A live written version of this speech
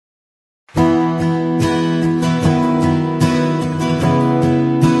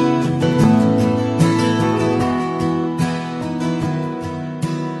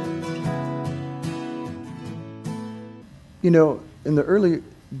In the early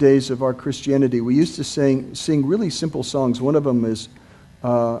days of our Christianity, we used to sing really simple songs. One of them is,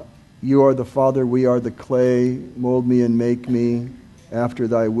 you are the Father, we are the clay, mold me and make me after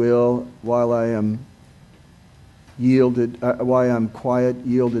thy will, while I am quiet,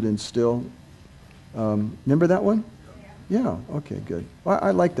 yielded, and still. Remember that one? Yeah, okay, good.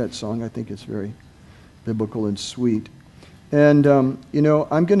 I like that song. I think it's very biblical and sweet. And, I'm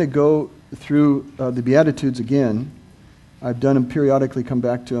going to go through the Beatitudes again. I've done them periodically, come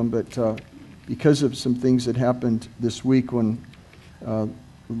back to them, but because of some things that happened this week when the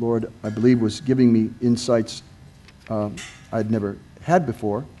Lord, I believe, was giving me insights I'd never had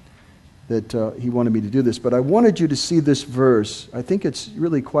before, that He wanted me to do this. But I wanted you to see this verse. I think it's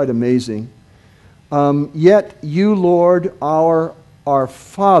really quite amazing. Yet you, Lord, our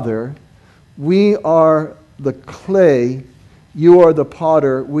Father, we are the clay, you are the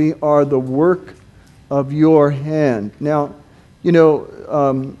potter, we are the work of your hand. Now,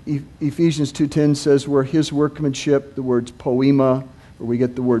 Ephesians 2:10 says we're His workmanship. The word's poema, where we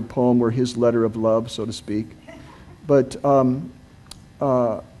get the word poem, we're His letter of love, so to speak. But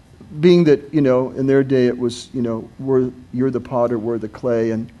being that, in their day it was, you're the potter, we're the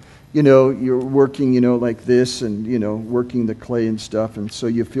clay, and, you're working, like this, and, working the clay and stuff, and so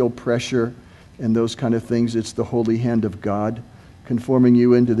you feel pressure and those kind of things. It's the holy hand of God conforming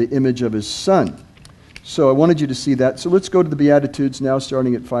you into the image of His Son. So I wanted you to see that. So let's go to the Beatitudes now,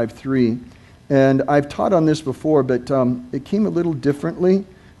 starting at 5:3. And I've taught on this before, but it came a little differently.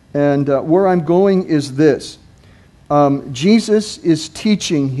 And where I'm going is this. Jesus is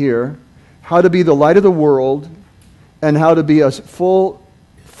teaching here how to be the light of the world and how to be a full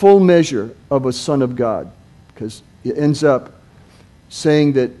measure of a son of God. Because it ends up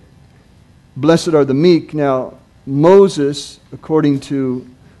saying that blessed are the meek. Now, Moses, according to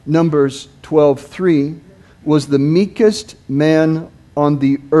Numbers 12:3, was the meekest man on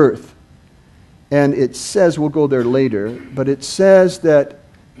the earth. And it says, we'll go there later, but it says that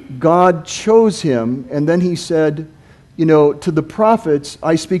God chose him, and then He said, to the prophets,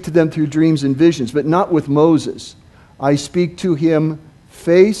 I speak to them through dreams and visions, but not with Moses. I speak to him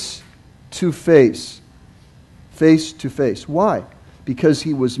face to face. Face to face. Why? Because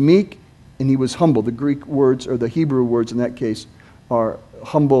he was meek and he was humble. The Greek words, or the Hebrew words in that case, are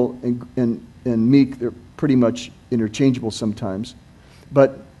humble and meek. They're pretty much interchangeable sometimes.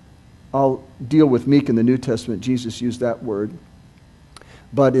 But I'll deal with meek in the New Testament. Jesus used that word.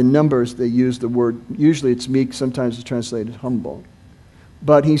 But in Numbers, they use the word, usually it's meek, sometimes it's translated humble.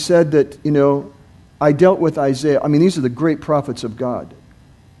 But he said that, I dealt with Isaiah. I mean, these are the great prophets of God.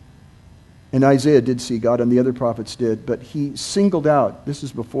 And Isaiah did see God, and the other prophets did. But he singled out, this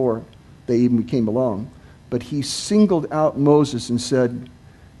is before they even came along, but he singled out Moses and said,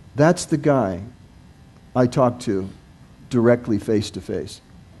 that's the guy I talked to directly face to face.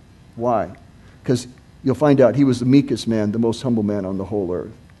 Why? Because you'll find out he was the meekest man, the most humble man on the whole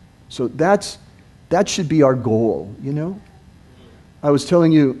earth. So that should be our goal, I was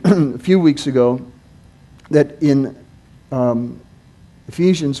telling you a few weeks ago that in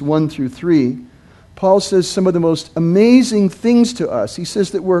Ephesians 1-3, Paul says some of the most amazing things to us. He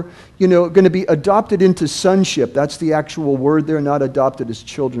says that we're, going to be adopted into sonship. That's the actual word there, not adopted as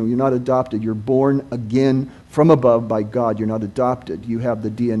children. You're not adopted. You're born again from above by God. You're not adopted. You have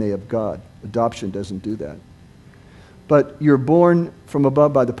the DNA of God. Adoption doesn't do that. But you're born from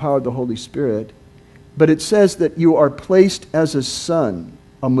above by the power of the Holy Spirit. But it says that you are placed as a son,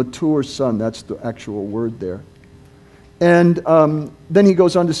 a mature son. That's the actual word there. And then he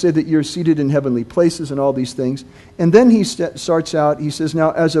goes on to say that you're seated in heavenly places and all these things. And then he starts out, he says, now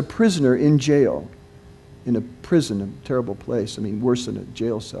as a prisoner in jail, in a prison, a terrible place, worse than a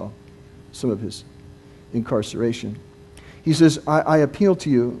jail cell, some of his incarceration. He says, I appeal to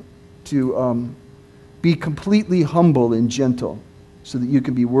you to be completely humble and gentle so that you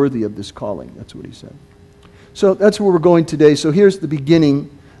can be worthy of this calling. That's what he said. So that's where we're going today. So here's the beginning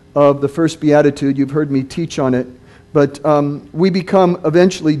of the first Beatitude. You've heard me teach on it. But we become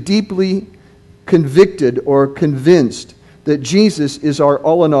eventually deeply convicted or convinced that Jesus is our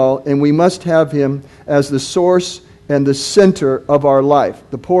all in all, and we must have Him as the source and the center of our life.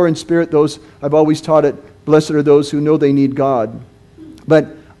 The poor in spirit, those, I've always taught it, blessed are those who know they need God. But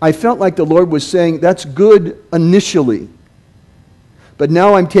I felt like the Lord was saying, that's good initially. But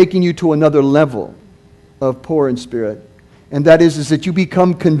now I'm taking you to another level of poor in spirit. And that is that you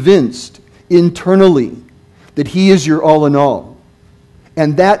become convinced internally that He is your all in all.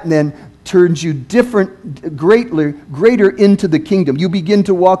 And that then turns you greater into the kingdom. You begin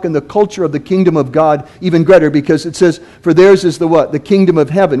to walk in the culture of the kingdom of God even greater, because it says, for theirs is the what? The kingdom of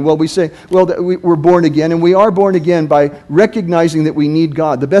heaven. Well, we say, well, we're born again, and we are born again by recognizing that we need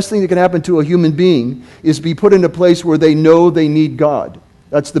God. The best thing that can happen to a human being is be put in a place where they know they need God.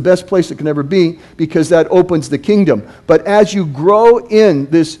 That's the best place it can ever be, because that opens the kingdom. But as you grow in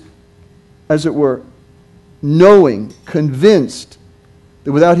this, as it were, knowing, convinced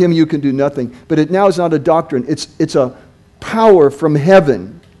that without Him you can do nothing. But it now is not a doctrine. It's a power from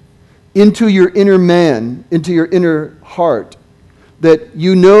heaven into your inner man, into your inner heart, that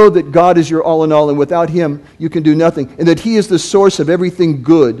you know that God is your all in all, and without Him you can do nothing. And that He is the source of everything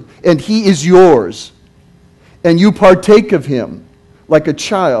good, and He is yours. And you partake of Him like a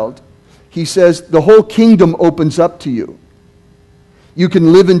child. He says the whole kingdom opens up to you. You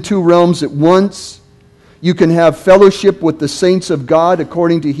can live in two realms at once. You can have fellowship with the saints of God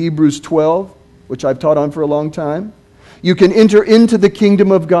according to Hebrews 12, which I've taught on for a long time. You can enter into the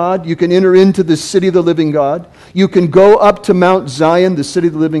kingdom of God. You can enter into the city of the living God. You can go up to Mount Zion, the city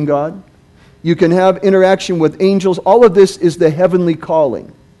of the living God. You can have interaction with angels. All of this is the heavenly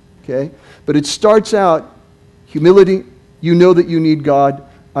calling. Okay? But it starts out humility. You know that you need God.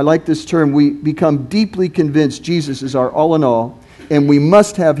 I like this term. We become deeply convinced Jesus is our all in all, and we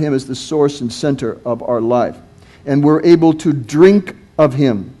must have Him as the source and center of our life. And we're able to drink of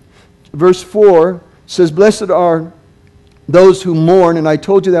Him. Verse 4 says, blessed are those who mourn. And I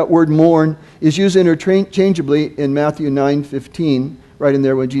told you that word mourn is used interchangeably in Matthew 9:15, right in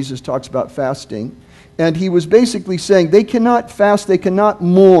there when Jesus talks about fasting. And He was basically saying they cannot fast, they cannot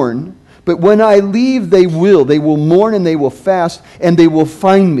mourn, but when I leave they will. They will mourn and they will fast, and they will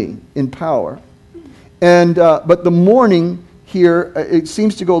find me in power. And but the mourning here, it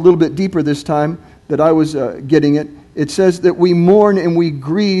seems to go a little bit deeper this time that I was getting it. It says that we mourn and we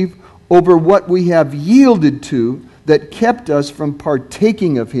grieve over what we have yielded to that kept us from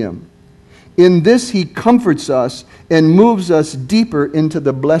partaking of Him. In this He comforts us and moves us deeper into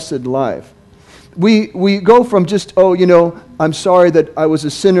the blessed life. We go from just, I'm sorry that I was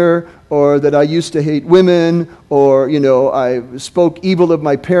a sinner, or that I used to hate women, or, I spoke evil of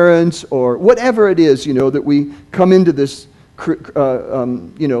my parents, or whatever it is, that we come into this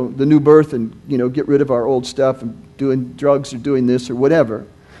the new birth and, get rid of our old stuff and doing drugs or doing this or whatever.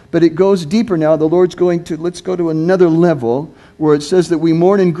 But it goes deeper now. The Lord's let's go to another level where it says that we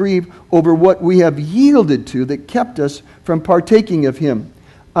mourn and grieve over what we have yielded to that kept us from partaking of Him.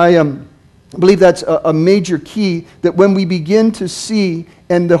 I believe that's a major key, that when we begin to see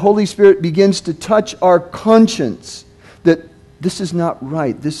and the Holy Spirit begins to touch our conscience, that this is not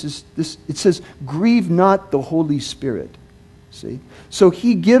right. It says, grieve not the Holy Spirit. See? So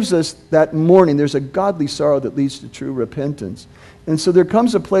He gives us that mourning. There's a godly sorrow that leads to true repentance. And so there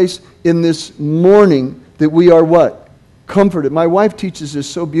comes a place in this mourning that we are what? Comforted. My wife teaches this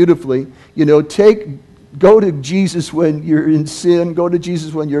so beautifully. Go to Jesus when you're in sin. Go to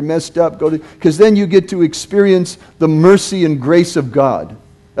Jesus when you're messed up. Because then you get to experience the mercy and grace of God.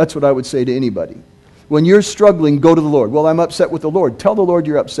 That's what I would say to anybody. When you're struggling, go to the Lord. Well, I'm upset with the Lord. Tell the Lord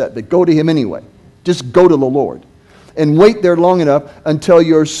you're upset, but go to Him anyway. Just go to the Lord. And wait there long enough until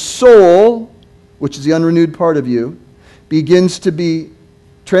your soul, which is the unrenewed part of you, begins to be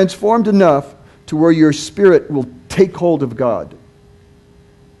transformed enough to where your spirit will take hold of God.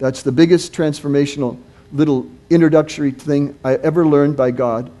 That's the biggest transformational little introductory thing I ever learned by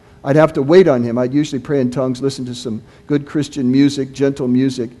God. I'd have to wait on Him. I'd usually pray in tongues, listen to some good Christian music, gentle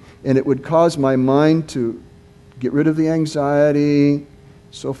music, and it would cause my mind to get rid of the anxiety,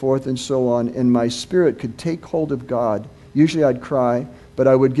 so forth and so on, and my spirit could take hold of God. Usually I'd cry, but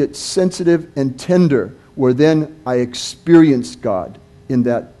I would get sensitive and tender, where then I experienced God in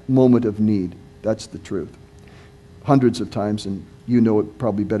that moment of need. That's the truth. Hundreds of times, and you know it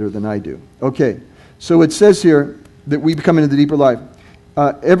probably better than I do. Okay, so it says here that we come into the deeper life.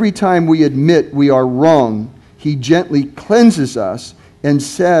 Every time we admit we are wrong, He gently cleanses us and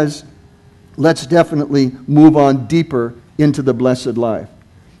says, let's definitely move on deeper into the blessed life.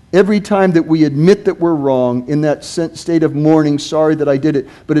 Every time that we admit that we're wrong, in that state of mourning, sorry that I did it,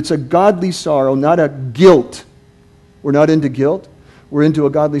 but it's a godly sorrow, not a guilt. We're not into guilt. We're into a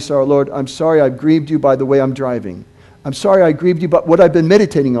godly sorrow. Lord, I'm sorry I've grieved you by the way I'm driving. I'm sorry I grieved you by what I've been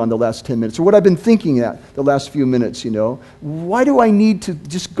meditating on the last 10 minutes, or what I've been thinking at the last few minutes, Why do I need to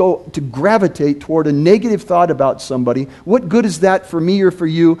just go to gravitate toward a negative thought about somebody? What good is that for me or for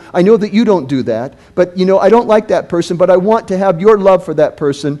you? I know that you don't do that, but, I don't like that person, but I want to have your love for that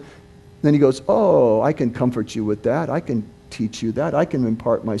person. Then He goes, oh, I can comfort you with that. I can teach you that. I can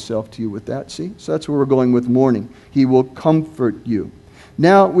impart myself to you with that. See? So that's where we're going with mourning. He will comfort you.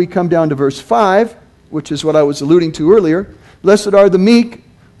 Now we come down to verse 5, which is what I was alluding to earlier. Blessed are the meek,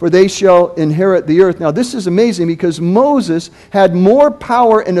 for they shall inherit the earth. Now this is amazing because Moses had more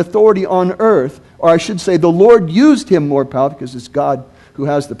power and authority on earth, or I should say the Lord used him more power because it's God who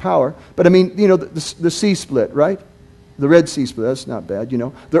has the power. But I mean, the sea split, right? The Red Sea split, that's not bad,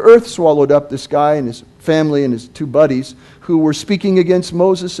 The earth swallowed up this guy and his family and his two buddies who were speaking against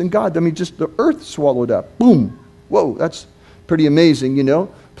Moses and God. I mean, just the earth swallowed up. Boom. Whoa, that's pretty amazing,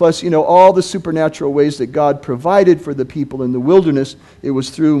 Plus, all the supernatural ways that God provided for the people in the wilderness, it was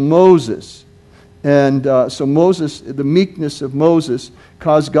through Moses. And so Moses, the meekness of Moses,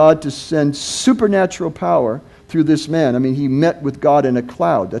 caused God to send supernatural power through this man. I mean, he met with God in a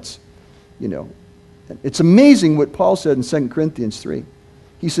cloud. That's, it's amazing what Paul said in 2 Corinthians 3.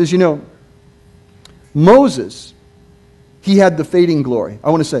 He says, Moses, he had the fading glory. I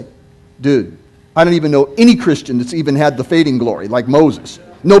want to say, dude, I don't even know any Christian that's even had the fading glory like Moses.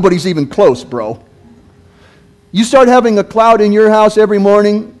 Nobody's even close, bro. You start having a cloud in your house every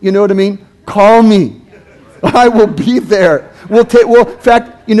morning, you know what I mean? Call me. I will be there. We'll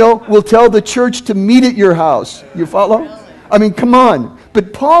tell the church to meet at your house. You follow? I mean, come on.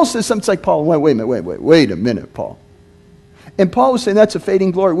 But Paul says something like, Paul, wait a minute, Paul. And Paul was saying that's a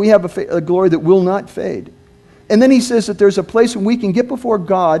fading glory. We have a glory that will not fade. And then he says that there's a place when we can get before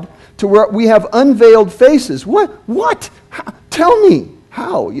God to where we have unveiled faces. What? Tell me.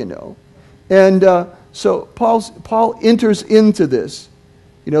 How, And so Paul enters into this.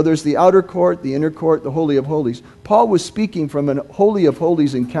 There's the outer court, the inner court, the Holy of Holies. Paul was speaking from a Holy of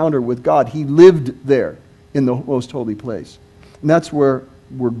Holies encounter with God. He lived there in the most holy place. And that's where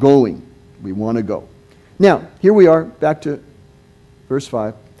we're going. We want to go. Now, here we are, back to verse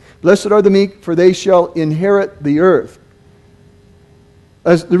 5. Blessed are the meek, for they shall inherit the earth.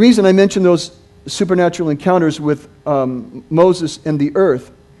 As the reason I mention those supernatural encounters with Moses and the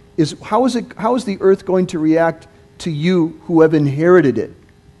earth is how is the earth going to react to you who have inherited it?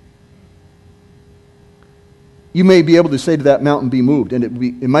 You may be able to say to that mountain, be moved, and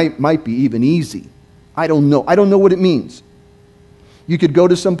it might be even easy. I don't know. I don't know what it means. You could go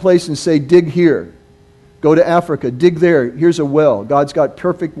to some place and say, dig here. Go to Africa, dig there. Here's a well. God's got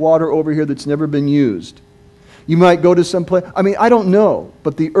perfect water over here that's never been used. You might go to some place. I mean, I don't know.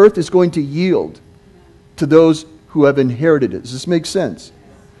 But the earth is going to yield to those who have inherited it. Does this make sense?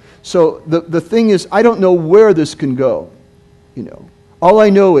 So the thing is, I don't know where this can go. All I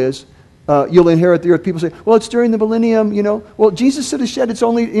know is you'll inherit the earth. People say, well, it's during the millennium. Well, Jesus said a shed. It's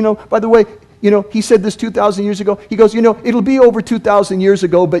only, by the way, he said this 2,000 years ago. He goes, it'll be over 2,000 years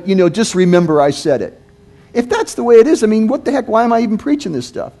ago, but, just remember I said it. If that's the way it is, I mean, what the heck? Why am I even preaching this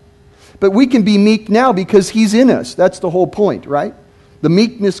stuff? But we can be meek now because He's in us. That's the whole point, right? The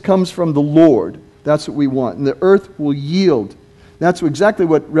meekness comes from the Lord. That's what we want. And the earth will yield. That's exactly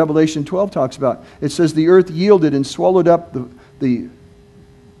what Revelation 12 talks about. It says the earth yielded and swallowed up the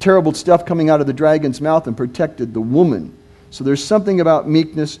terrible stuff coming out of the dragon's mouth and protected the woman. So there's something about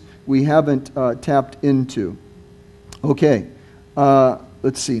meekness we haven't tapped into. Okay,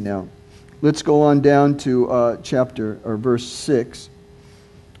 let's see now. Let's go on down to verse 6.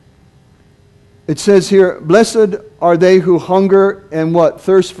 It says here, blessed are they who hunger and what?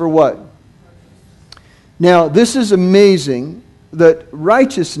 Thirst for what? Now, this is amazing that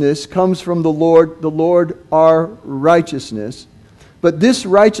righteousness comes from the Lord our righteousness. But this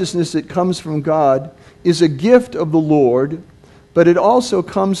righteousness that comes from God is a gift of the Lord, but it also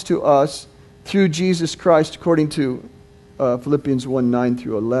comes to us through Jesus Christ, according to Philippians 1:9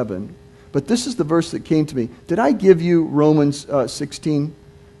 through 11. But this is the verse that came to me. Did I give you Romans 16?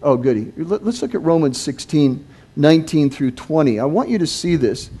 Oh, goody. Let's look at Romans 16, 19 through 20. I want you to see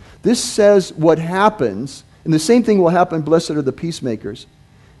this. This says what happens, and the same thing will happen, blessed are the peacemakers.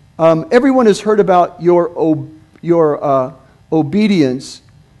 Everyone has heard about your obedience,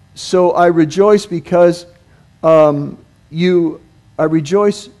 so I rejoice because I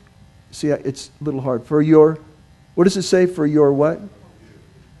rejoice. See, it's a little hard. For your, what does it say? For your what?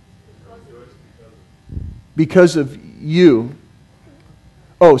 Because of you.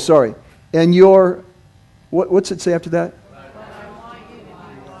 Oh, sorry. And your, what's it say after that?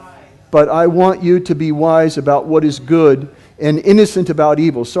 But I want you to be wise about what is good and innocent about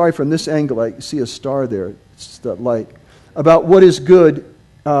evil. Sorry, from this angle, I see a star there. It's the light. About what is good,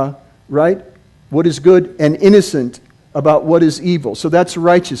 right? What is good and innocent about what is evil. So that's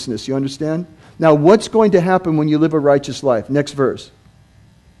righteousness, you understand? Now, what's going to happen when you live a righteous life? Next verse.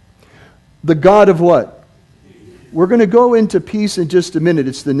 The God of what? We're going to go into peace in just a minute.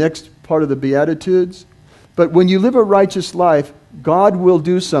 It's the next part of the Beatitudes. But when you live a righteous life, God will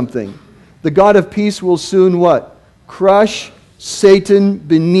do something. The God of peace will soon what? Crush Satan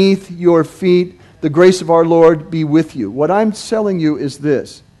beneath your feet. The grace of our Lord be with you. What I'm telling you is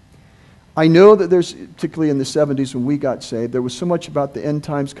this. I know that there's, particularly in the 70s when we got saved, there was so much about the end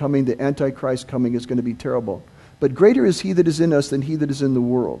times coming, the Antichrist coming is going to be terrible. But greater is he that is in us than he that is in the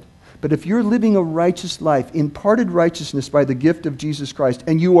world. But if you're living a righteous life, imparted righteousness by the gift of Jesus Christ,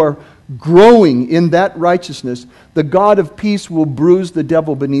 and you are growing in that righteousness, the God of peace will bruise the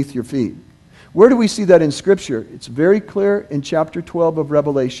devil beneath your feet. Where do we see that in Scripture? It's very clear in chapter 12 of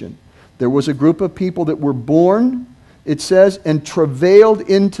Revelation. There was a group of people that were born, it says, and travailed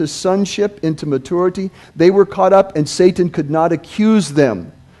into sonship, into maturity. They were caught up, and Satan could not accuse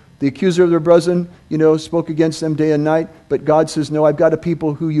them. The accuser of their brethren, spoke against them day and night. But God says, no, I've got a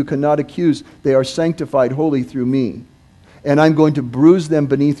people who you cannot accuse. They are sanctified holy through me. And I'm going to bruise them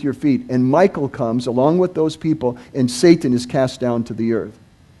beneath your feet. And Michael comes along with those people, and Satan is cast down to the earth.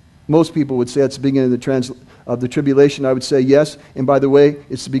 Most people would say it's the beginning of the tribulation. I would say yes. And by the way,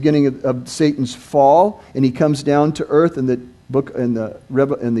 it's the beginning of Satan's fall, and he comes down to earth in the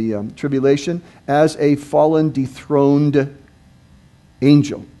tribulation as a fallen, dethroned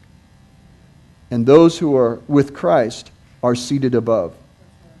angel. And those who are with Christ are seated above.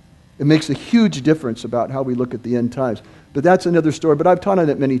 It makes a huge difference about how we look at the end times. But that's another story. But I've taught on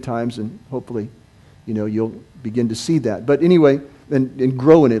it many times, and hopefully, you'll begin to see that. But anyway, and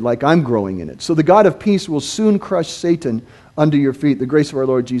grow in it like I'm growing in it. So the God of peace will soon crush Satan under your feet. The grace of our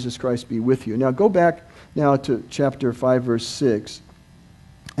Lord Jesus Christ be with you. Now go back now to chapter 5, verse 6.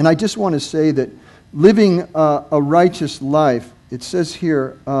 And I just want to say that living a righteous life, it says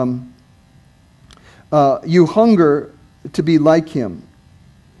here, you hunger to be like him,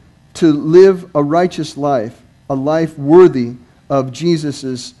 to live a righteous life, a life worthy of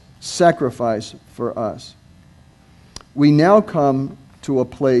Jesus' sacrifice for us. We now come to a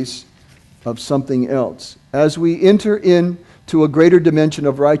place of something else. As we enter into a greater dimension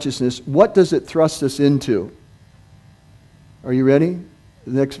of righteousness, what does it thrust us into? Are you ready?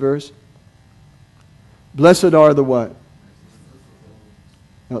 The next verse. Blessed are the what?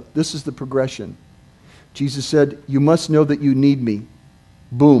 Now, this is the progression. Jesus said, you must know that you need me.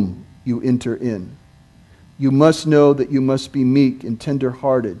 Boom, you enter in. You must know that you must be meek and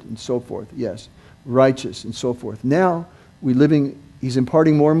tender-hearted and so forth. Yes, righteous and so forth. Now, he's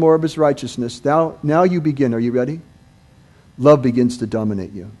imparting more and more of his righteousness. Now you begin. Are you ready? Love begins to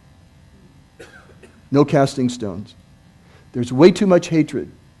dominate you. No casting stones. There's way too much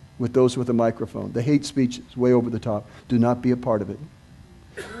hatred with those with a microphone. The hate speech is way over the top. Do not be a part of it.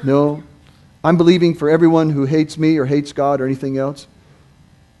 No, I'm believing for everyone who hates me or hates God or anything else.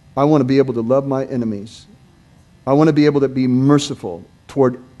 I want to be able to love my enemies. I want to be able to be merciful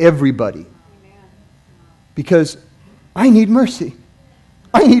toward everybody. Because I need mercy.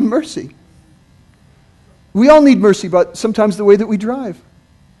 I need mercy. We all need mercy, but sometimes the way that we drive.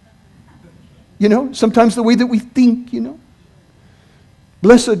 Sometimes the way that we think,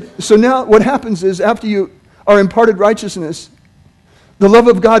 Blessed. So now what happens is after you are imparted righteousness, the love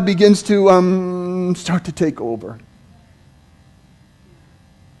of God begins to start to take over.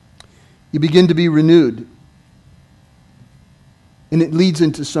 You begin to be renewed. And it leads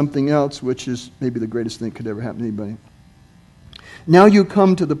into something else, which is maybe the greatest thing that could ever happen to anybody. Now you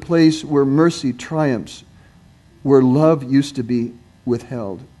come to the place where mercy triumphs, where love used to be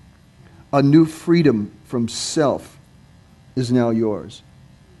withheld. A new freedom from self is now yours.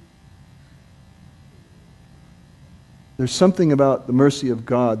 There's something about the mercy of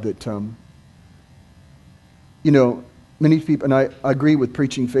God that, many people, and I agree with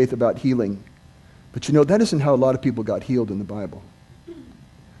preaching faith about healing, but that isn't how a lot of people got healed in the Bible.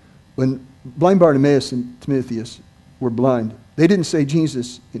 When blind Bartimaeus and Timotheus were blind, they didn't say,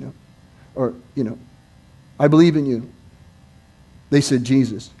 Jesus, I believe in you. They said,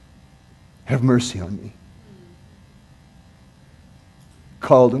 Jesus, have mercy on me.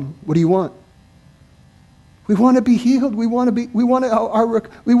 Called him, what do you want? We want to be healed. We want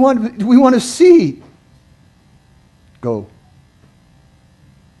to see. Go.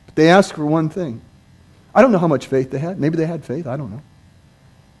 But they asked for one thing. I don't know how much faith they had. Maybe they had faith. I don't know.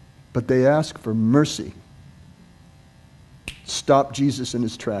 But they asked for mercy. Stop Jesus in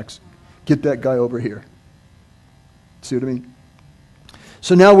his tracks. Get that guy over here. See what I mean?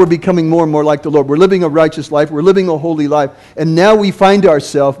 So now we're becoming more and more like the Lord. We're living a righteous life. We're living a holy life. And now we find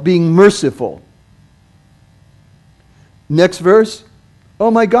ourselves being merciful. Next verse. Oh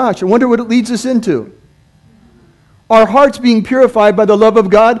my gosh, I wonder what it leads us into. Our hearts being purified by the love of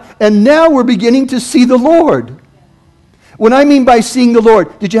God, and now we're beginning to see the Lord. When I mean by seeing the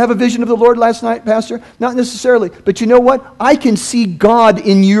Lord, did you have a vision of the Lord last night, Pastor? Not necessarily. But you know what? I can see God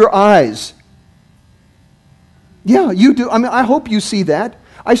in your eyes. Yeah, you do. I mean, I hope you see that.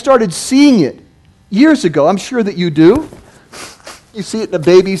 I started seeing it years ago. I'm sure that you do. You see it in a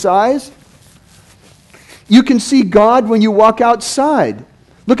baby's eyes. You can see God when you walk outside.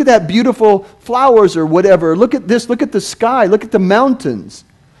 Look at that beautiful flowers or whatever. Look at this. Look at the sky. Look at the mountains.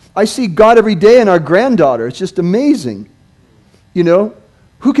 I see God every day in our granddaughter. It's just amazing. You know?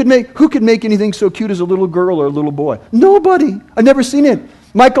 Who could make anything so cute as a little girl or a little boy? Nobody. I've never seen it.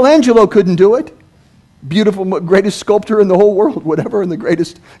 Michelangelo couldn't do it. Beautiful, greatest sculptor in the whole world, whatever, and the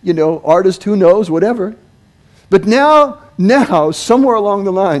greatest, artist, who knows, whatever. But now, somewhere along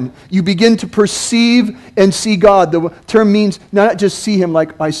the line, you begin to perceive and see God. The term means not just see Him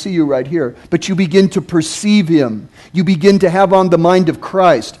like I see you right here, but you begin to perceive Him. You begin to have on the mind of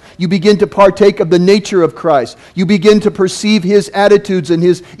Christ. You begin to partake of the nature of Christ. You begin to perceive His attitudes and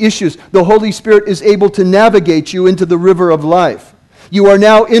His issues. The Holy Spirit is able to navigate you into the river of life. You are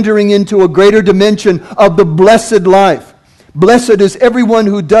now entering into a greater dimension of the blessed life. Blessed is everyone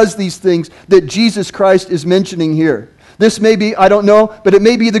who does these things that Jesus Christ is mentioning here. This may be, I don't know, but it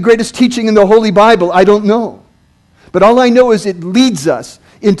may be the greatest teaching in the Holy Bible. I don't know. But all I know is it leads us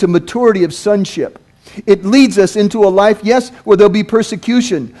into maturity of sonship. It leads us into a life, yes, where there'll be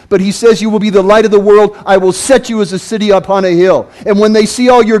persecution. But He says, you will be the light of the world. I will set you as a city upon a hill. And when they see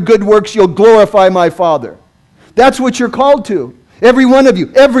all your good works, you'll glorify my Father. That's what you're called to. Every one of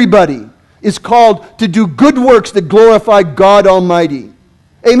you, everybody, is called to do good works that glorify God Almighty.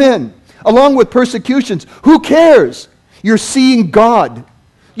 Amen. Along with persecutions. Who cares? You're seeing God.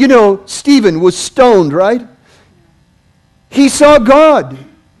 You know, Stephen was stoned, right? He saw God.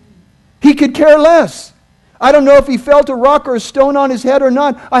 He could care less. I don't know if he felt a rock or a stone on his head or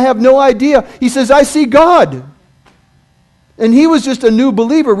not. I have no idea. He says, I see God. And he was just a new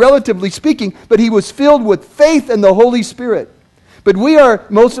believer, relatively speaking, but he was filled with faith and the Holy Spirit. But we are,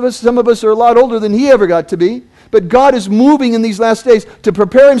 most of us, some of us are a lot older than he ever got to be. But God is moving in these last days to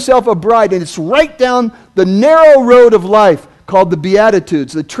prepare Himself a bride. And it's right down the narrow road of life called the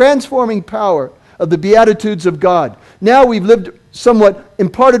Beatitudes, the transforming power of the Beatitudes of God. Now we've lived somewhat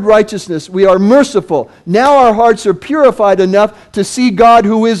imparted righteousness. We are merciful. Now our hearts are purified enough to see God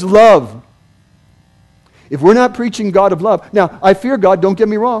who is love. If we're not preaching God of love. Now, I fear God, don't get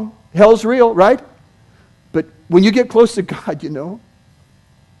me wrong. Hell's real, right? But when you get close to God,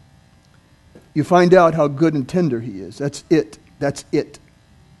 you find out how good and tender He is. That's it. That's it.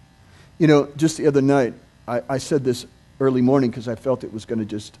 Just the other night, I said this early morning because I felt it was going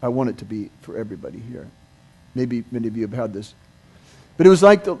to I want it to be for everybody here. Maybe many of you have had this. But it was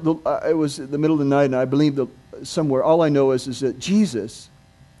like it was the middle of the night, and I believe somewhere, all I know is that Jesus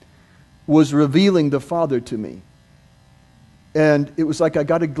was revealing the Father to me. And it was like I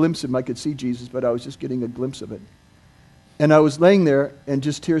got a glimpse of Him. I could see Jesus, but I was just getting a glimpse of it. And I was laying there, and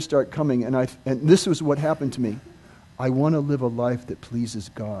just tears start coming, and this was what happened to me. I want to live a life that pleases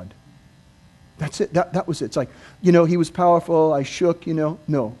God. That's it. That was it. It's like, He was powerful. I shook,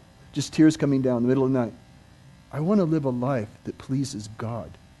 No, just tears coming down in the middle of the night. I want to live a life that pleases God.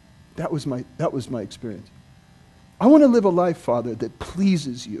 That was my experience. I want to live a life, Father, that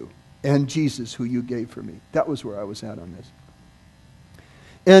pleases You and Jesus, who You gave for me. That was where I was at on this.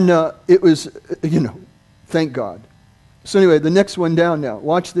 And it was, thank God. So anyway, the next one down now.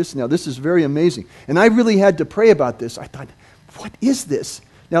 Watch this now. This is very amazing. And I really had to pray about this. I thought, what is this?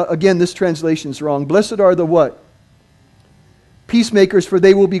 Now, again, this translation is wrong. Blessed are the what? Peacemakers, for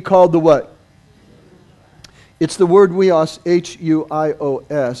they will be called the what? It's the word huios,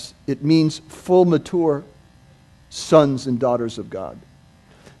 H-U-I-O-S. It means full, mature sons and daughters of God.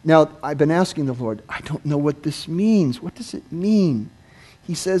 Now, I've been asking the Lord, I don't know what this means. What does it mean?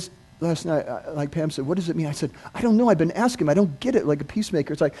 He says, last night, like Pam said, what does it mean? I said, I don't know. I've been asking him. I don't get it. Like a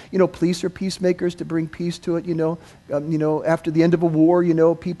peacemaker. It's like, police are peacemakers to bring peace to it. After the end of a war,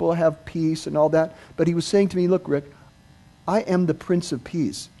 people have peace and all that. But he was saying to me, look, Rick, I am the Prince of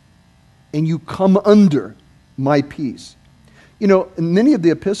Peace, and you come under my peace. In many of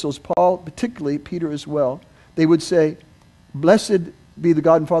the epistles, Paul, particularly Peter as well, they would say, blessed be the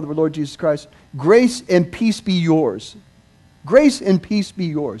God and Father of our Lord Jesus Christ. Grace and peace be yours. Grace and peace be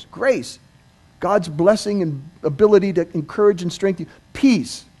yours. Grace. God's blessing and ability to encourage and strengthen you.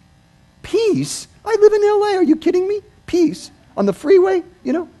 Peace. Peace? I live in L.A. Are you kidding me? Peace. On the freeway,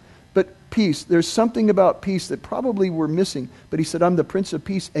 But peace. There's something about peace that probably we're missing. But he said, I'm the Prince of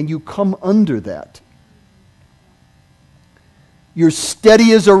Peace, and you come under that. You're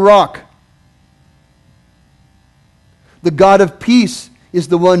steady as a rock. The God of peace is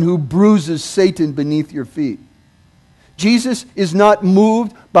the one who bruises Satan beneath your feet. Jesus is not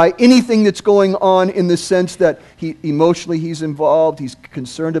moved by anything that's going on in the sense that emotionally he's involved. He's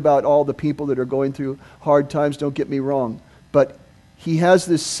concerned about all the people that are going through hard times, don't get me wrong. But he has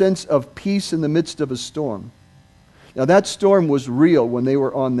this sense of peace in the midst of a storm. Now that storm was real when they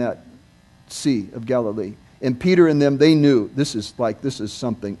were on that Sea of Galilee. And Peter and them, they knew this is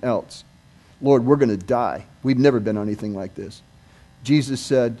something else. Lord, we're going to die. We've never been on anything like this. Jesus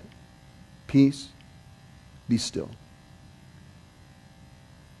said, peace, be still.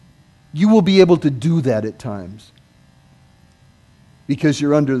 You will be able to do that at times because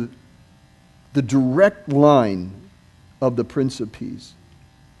you're under the direct line of the Prince of Peace.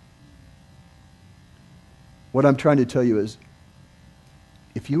 What I'm trying to tell you is,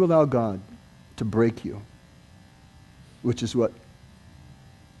 if you allow God to break you, which is what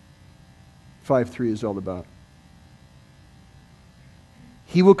 5:3 is all about,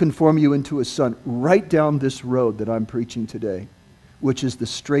 He will conform you into a son right down this road that I'm preaching today, which is the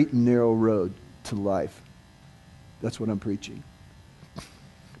straight and narrow road to life. That's what I'm preaching.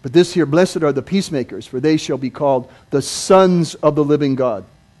 But this here, blessed are the peacemakers, for they shall be called the sons of the living God.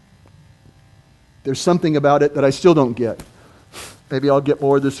 There's something about it that I still don't get. Maybe I'll get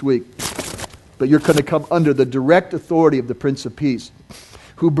more this week. But you're going to come under the direct authority of the Prince of Peace,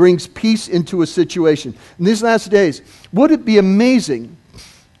 who brings peace into a situation. In these last days, would it be amazing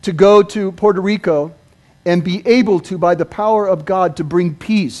to go to Puerto Rico and be able to, by the power of God, to bring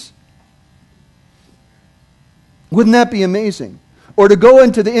peace? Wouldn't that be amazing? Or to go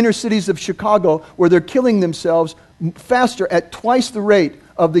into the inner cities of Chicago where they're killing themselves faster at twice the rate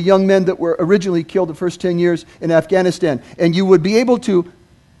of the young men that were originally killed the first 10 years in Afghanistan. And you would be able to,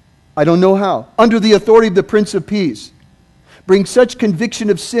 I don't know how, under the authority of the Prince of Peace, bring such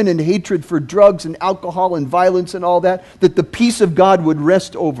conviction of sin and hatred for drugs and alcohol and violence and all that, that the peace of God would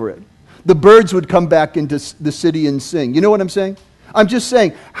rest over it. The birds would come back into the city and sing. You know what I'm saying? I'm just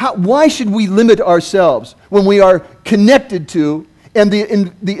saying, why should we limit ourselves when we are connected to, and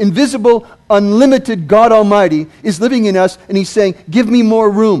the invisible, unlimited God Almighty is living in us, and He's saying, give me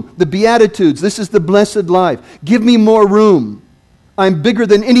more room. The Beatitudes, this is the blessed life. Give me more room. I'm bigger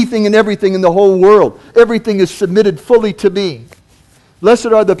than anything and everything in the whole world. Everything is submitted fully to me. Blessed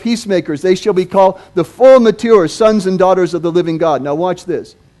are the peacemakers. They shall be called the full mature sons and daughters of the living God. Now watch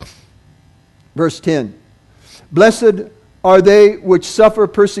this. Verse 10. Blessed are they which suffer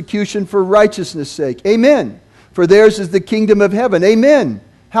persecution for righteousness' sake. Amen. For theirs is the kingdom of heaven. Amen.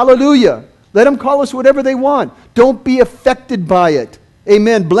 Hallelujah. Let them call us whatever they want. Don't be affected by it.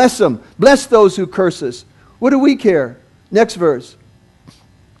 Amen. Bless them. Bless those who curse us. What do we care? Next verse.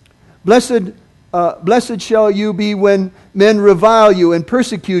 Blessed shall you be when men revile you and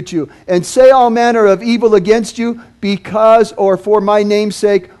persecute you and say all manner of evil against you because, or for my name's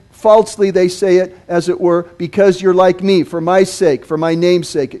sake, falsely they say it, as it were, because you're like me, for my sake, for my name's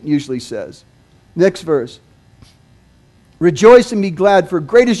sake, it usually says. Next verse. Rejoice and be glad, for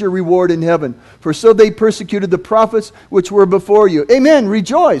great is your reward in heaven. For so they persecuted the prophets which were before you. Amen.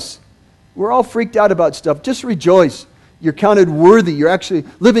 Rejoice. We're all freaked out about stuff. Just rejoice. You're counted worthy. You're actually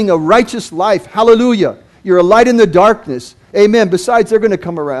living a righteous life. Hallelujah. You're a light in the darkness. Amen. Besides, they're going to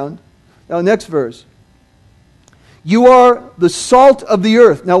come around. Now, next verse. You are the salt of the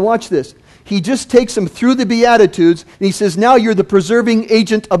earth. Now, watch this. He just takes them through the Beatitudes, and he says, now you're the preserving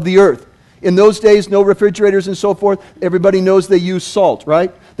agent of the earth. In those days, no refrigerators and so forth. Everybody knows they use salt,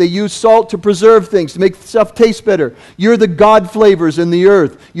 right? They use salt to preserve things, to make stuff taste better. You're the God flavors in the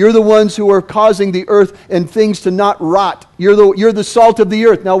earth. You're the ones who are causing the earth and things to not rot. You're the salt of the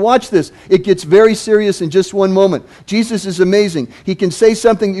earth. Now watch this. It gets very serious in just one moment. Jesus is amazing. He can say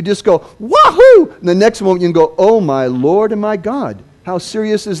something, you just go, wahoo! And the next moment you can go, oh my Lord and my God. How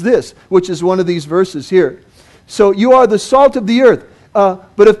serious is this? Which is one of these verses here. So you are the salt of the earth.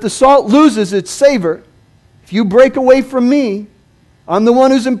 But if the salt loses its savor, if you break away from me, I'm the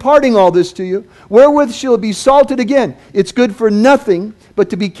one who's imparting all this to you, wherewith shall it be salted again? It's good for nothing but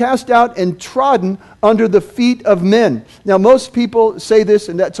to be cast out and trodden under the feet of men. Now most people say this,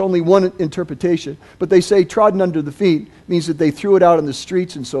 and that's only one interpretation, but they say trodden under the feet means that they threw it out on the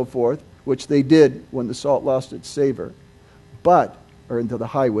streets and so forth, which they did when the salt lost its savor. But, or into the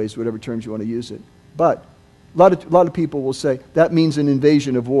highways, whatever terms you want to use it. But a lot of people will say that means an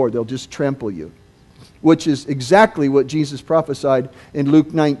invasion of war. They'll just trample you, which is exactly what Jesus prophesied in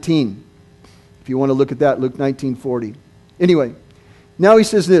Luke 19. If you want to look at that, Luke 19:40. Anyway, now he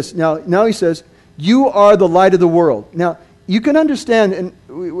says this. Now he says, you are the light of the world. Now, you can understand,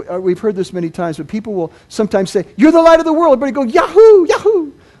 and we've heard this many times, but people will sometimes say, you're the light of the world. Everybody go, Yahoo,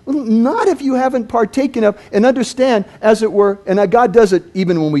 Yahoo. Well, not if you haven't partaken of and understand, as it were, and God does it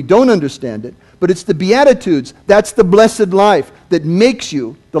even when we don't understand it, but it's the Beatitudes. That's the blessed life that makes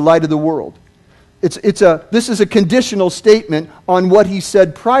you the light of the world. This is a conditional statement on what he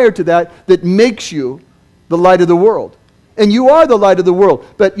said prior to that makes you the light of the world. And you are the light of the world.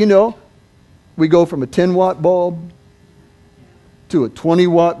 But, we go from a 10-watt bulb to a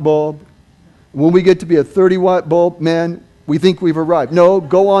 20-watt bulb. When we get to be a 30-watt bulb, man, we think we've arrived. No,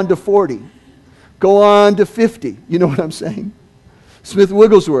 go on to 40. Go on to 50. You know what I'm saying? Smith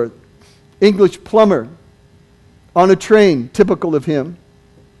Wigglesworth, English plumber, on a train, typical of him,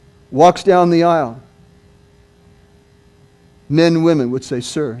 walks down the aisle. Men and women would say,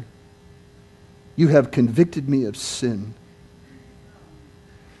 "Sir, you have convicted me of sin."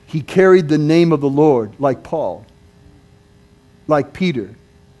 He carried the name of the Lord like Paul, like Peter,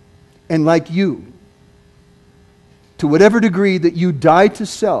 and like you. To whatever degree that you die to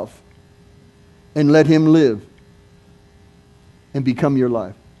self and let Him live and become your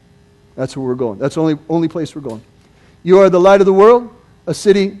life. That's where we're going. That's the only place we're going. You are the light of the world, a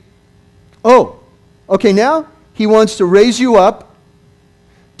city. Oh, okay, now He wants to raise you up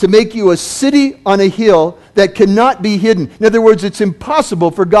to make you a city on a hill that cannot be hidden. In other words, it's impossible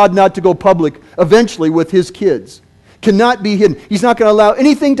for God not to go public eventually with His kids. Cannot be hidden. He's not going to allow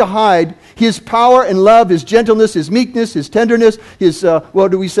anything to hide His power and love, His gentleness, His meekness, His tenderness, His,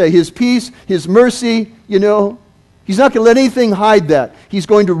 His peace, His mercy, He's not going to let anything hide that. He's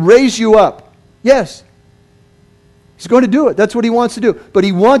going to raise you up. Yes. He's going to do it. That's what He wants to do. But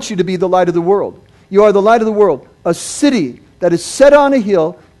He wants you to be the light of the world. You are the light of the world. A city that is set on a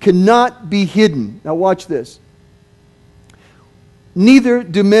hill cannot be hidden. Now watch this. Neither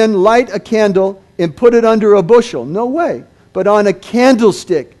do men light a candle and put it under a bushel. No way. But on a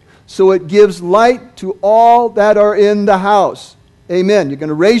candlestick, so it gives light to all that are in the house. Amen. You're going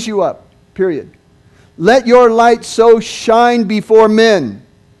to raise you up. Period. Let your light so shine before men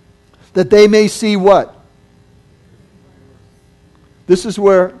that they may see what? This is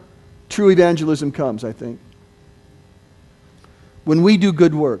where true evangelism comes, I think. When we do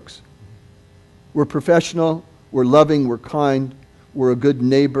good works, we're professional, we're loving, we're kind, we're a good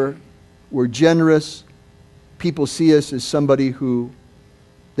neighbor, we're generous. People see us as somebody who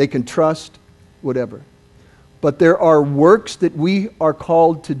they can trust, whatever. But there are works that we are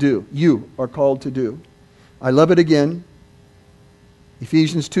called to do. You are called to do. I love it again.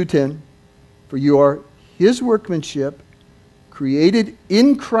 Ephesians 2:10. For you are His workmanship, created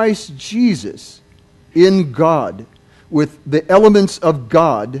in Christ Jesus, in God, with the elements of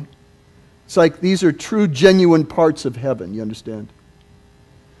God. It's like these are true, genuine parts of heaven, you understand?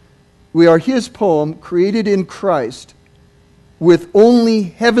 We are His poem, created in Christ, with only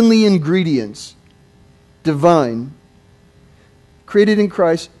heavenly ingredients, divine, created in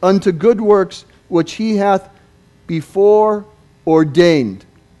Christ, unto good works which He hath before ordained.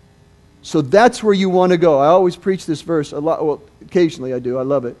 So that's where you want to go. I always preach this verse a lot. Well, occasionally I do. I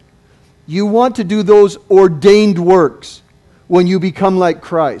love it. You want to do those ordained works when you become like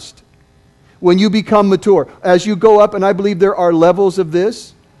Christ. When you become mature. As you go up, and I believe there are levels of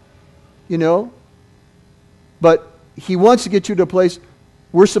this, but He wants to get you to a place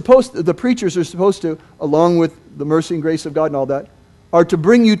the preachers are supposed to, along with the mercy and grace of God and all that, are to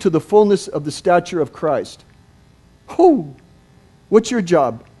bring you to the fullness of the stature of Christ. Oh, what's your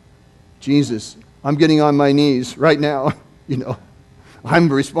job? Jesus, I'm getting on my knees right now.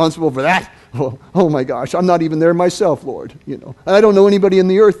 I'm responsible for that. Oh my gosh, I'm not even there myself, Lord. I don't know anybody in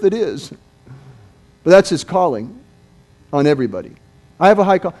the earth that is. But that's His calling on everybody. I have a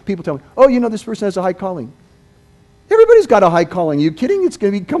high call. People tell me, this person has a high calling. Everybody's got a high calling. Are you kidding? It's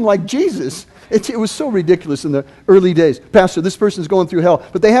going to become like Jesus. It was so ridiculous in the early days. Pastor, this person's going through hell,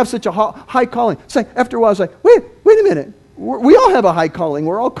 but they have such a high calling. It's like, after a while, I was like, wait a minute. We all have a high calling.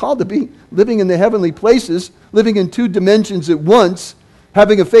 We're all called to be living in the heavenly places, living in two dimensions at once,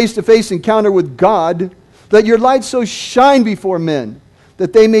 having a face-to-face encounter with God. Let your light so shine before men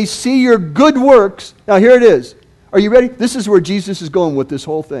that they may see your good works. Now here it is. Are you ready? This is where Jesus is going with this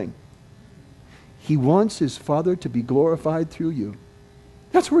whole thing. He wants His Father to be glorified through you.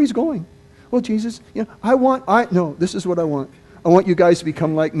 That's where He's going. Well, Jesus, no, this is what I want. I want you guys to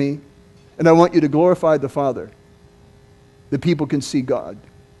become like me, and I want you to glorify the Father, that people can see God.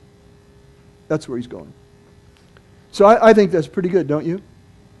 That's where He's going. So I think that's pretty good, don't you?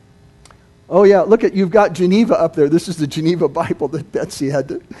 Oh yeah, you've got Geneva up there. This is the Geneva Bible that Betsy had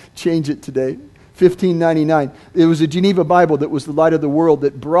to change it today. 1599. It was a Geneva Bible that was the light of the world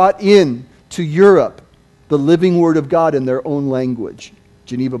that brought in to Europe the living Word of God in their own language.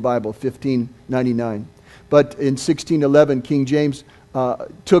 Geneva Bible, 1599. But in 1611, King James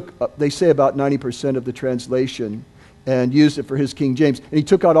took, they say about 90% of the translation and used it for his King James. And he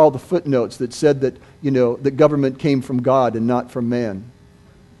took out all the footnotes that said that, the government came from God and not from man.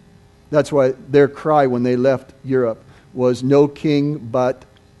 That's why their cry when they left Europe was no king but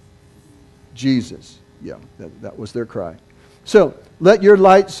Jesus. Yeah, that was their cry. So, let your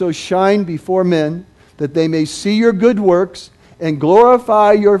light so shine before men that they may see your good works and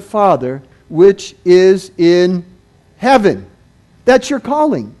glorify your Father which is in heaven. That's your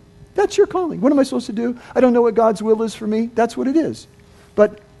calling. That's your calling. What am I supposed to do? I don't know what God's will is for me. That's what it is.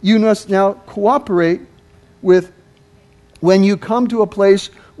 But you must now cooperate with when you come to a place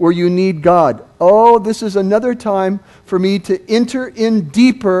where you need God. Oh, this is another time for me to enter in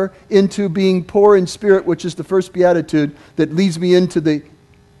deeper into being poor in spirit, which is the first beatitude that leads me into the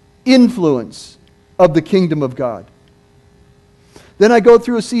influence of the kingdom of God. Then I go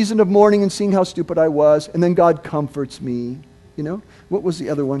through a season of mourning and seeing how stupid I was, and then God comforts me. What was the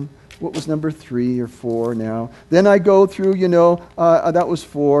other one? What was number 3 or 4 now? Then I go through, that was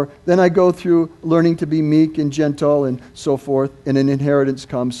 4. Then I go through learning to be meek and gentle and so forth, and an inheritance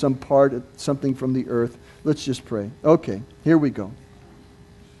comes, something from the earth. Let's just pray. Okay, here we go.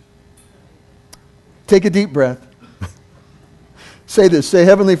 Take a deep breath. Say this. Say,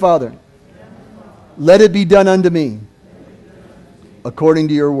 Heavenly Father, let it be done unto me according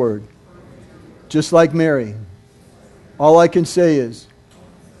to your word. Just like Mary, all I can say is,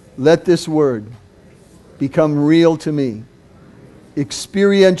 let this word become real to me,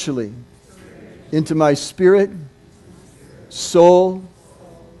 experientially, into my spirit, soul,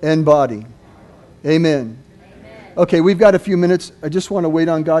 and body. Amen. Okay, we've got a few minutes. I just want to wait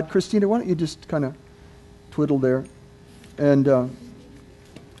on God. Christina, why don't you just kind of twiddle there? And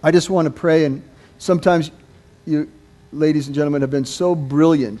I just want to pray. And sometimes you, ladies and gentlemen, have been so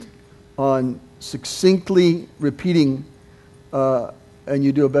brilliant on succinctly repeating and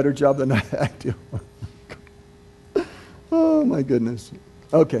you do a better job than I do. Oh, my goodness.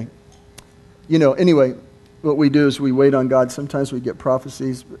 Okay. Anyway, what we do is we wait on God. Sometimes we get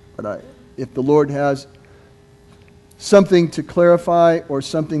prophecies, but if the Lord has something to clarify or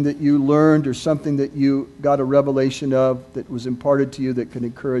something that you learned or something that you got a revelation of that was imparted to you that can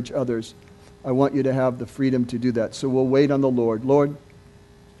encourage others, I want you to have the freedom to do that. So we'll wait on the Lord. Lord,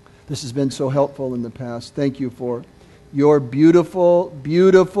 this has been so helpful in the past. Thank you for your beautiful,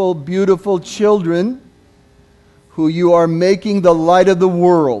 beautiful, beautiful children who you are making the light of the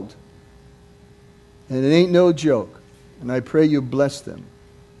world. And it ain't no joke. And I pray you bless them.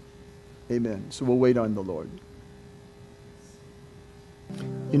 Amen. So we'll wait on the Lord.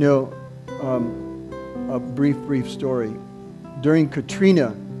 A brief story. During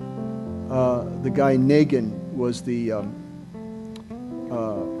Katrina, the guy Nagin was the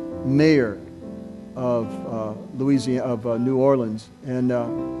mayor of Louisiana, of New Orleans, and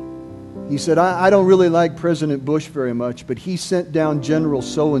he said, I don't really like President Bush very much, but he sent down General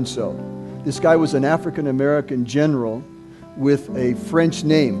so-and-so. This guy was an African-American general with a French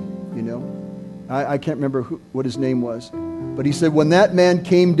name, I can't remember what his name was. But he said, when that man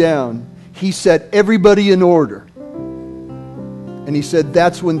came down, he set everybody in order. And he said,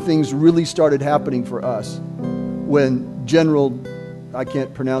 that's when things really started happening for us. When General, I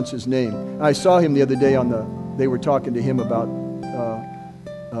can't pronounce his name. I saw him the other day they were talking to him about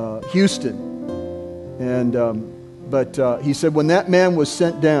Houston. And, but he said, when that man was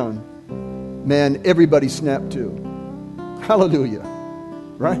sent down, man, everybody snapped to. Hallelujah.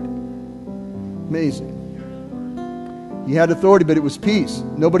 Right? Amazing. He had authority, but it was peace.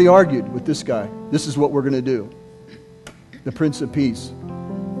 Nobody argued with this guy. This is what we're going to do. The Prince of Peace.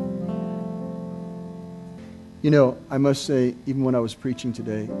 I must say, even when I was preaching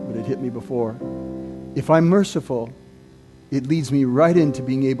today, but it hit me before, if I'm merciful, it leads me right into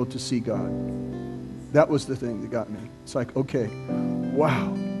being able to see God. That was the thing that got me. It's like, okay,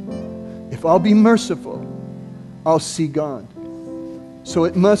 wow. If I'll be merciful, I'll see God. So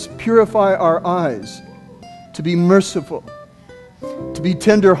it must purify our eyes to be merciful, to be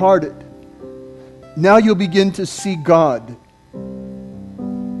tender-hearted. Now you'll begin to see God.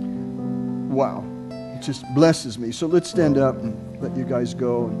 Wow. It just blesses me. So let's stand up and let you guys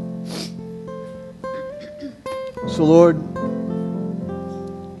go. So Lord,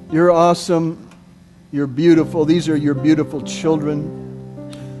 you're awesome. You're beautiful. These are your beautiful children.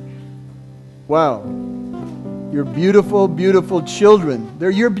 Wow. Your beautiful, beautiful children. They're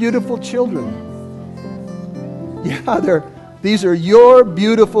your beautiful children. Yeah, these are your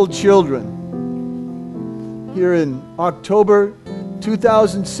beautiful children. Here in October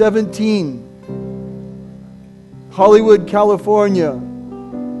 2017, Hollywood, California,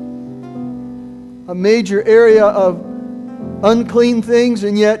 a major area of unclean things,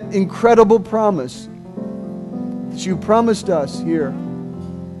 and yet incredible promise that you promised us here.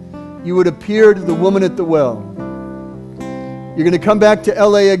 You would appear to the woman at the well. You're going to come back to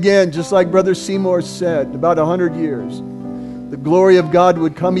LA again, just like Brother Seymour said, in about 100 years. The glory of God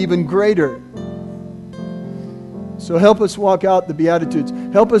would come even greater. So help us walk out the Beatitudes.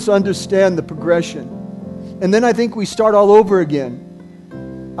 Help us understand the progression. And then I think we start all over again.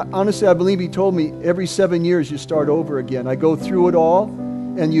 Honestly, I believe he told me every 7 years you start over again. I go through it all,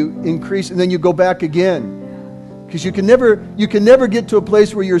 and you increase, and then you go back again. Because you can never get to a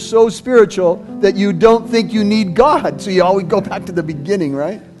place where you're so spiritual that you don't think you need God. So you always go back to the beginning,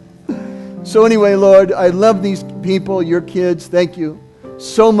 right? So anyway, Lord, I love these people, your kids. Thank you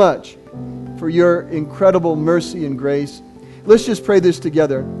so much for your incredible mercy and grace. Let's just pray this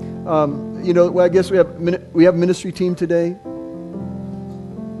together. I guess we have ministry team today.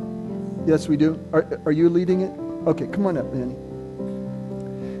 Yes, we do. Are you leading it? Okay, come on up, Manny.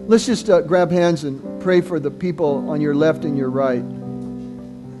 Let's just grab hands and pray for the people on your left and your right.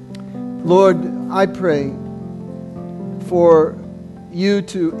 Lord, I pray for you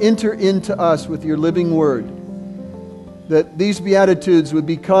to enter into us with your living word, that these Beatitudes would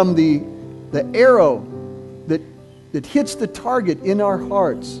become the arrow that hits the target in our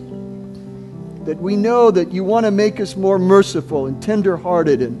hearts, that we know that you want to make us more merciful and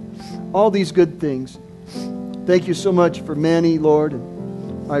tender-hearted and all these good things. Thank you so much for Manny, Lord,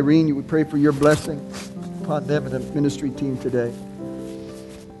 and Irene. You would pray for your blessing upon them and the ministry team today.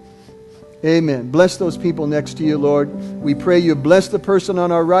 Amen. Bless those people next to you, Lord. We pray you bless the person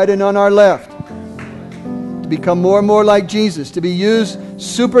on our right and on our left to become more and more like Jesus, to be used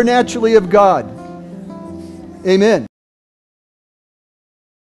supernaturally of God. Amen.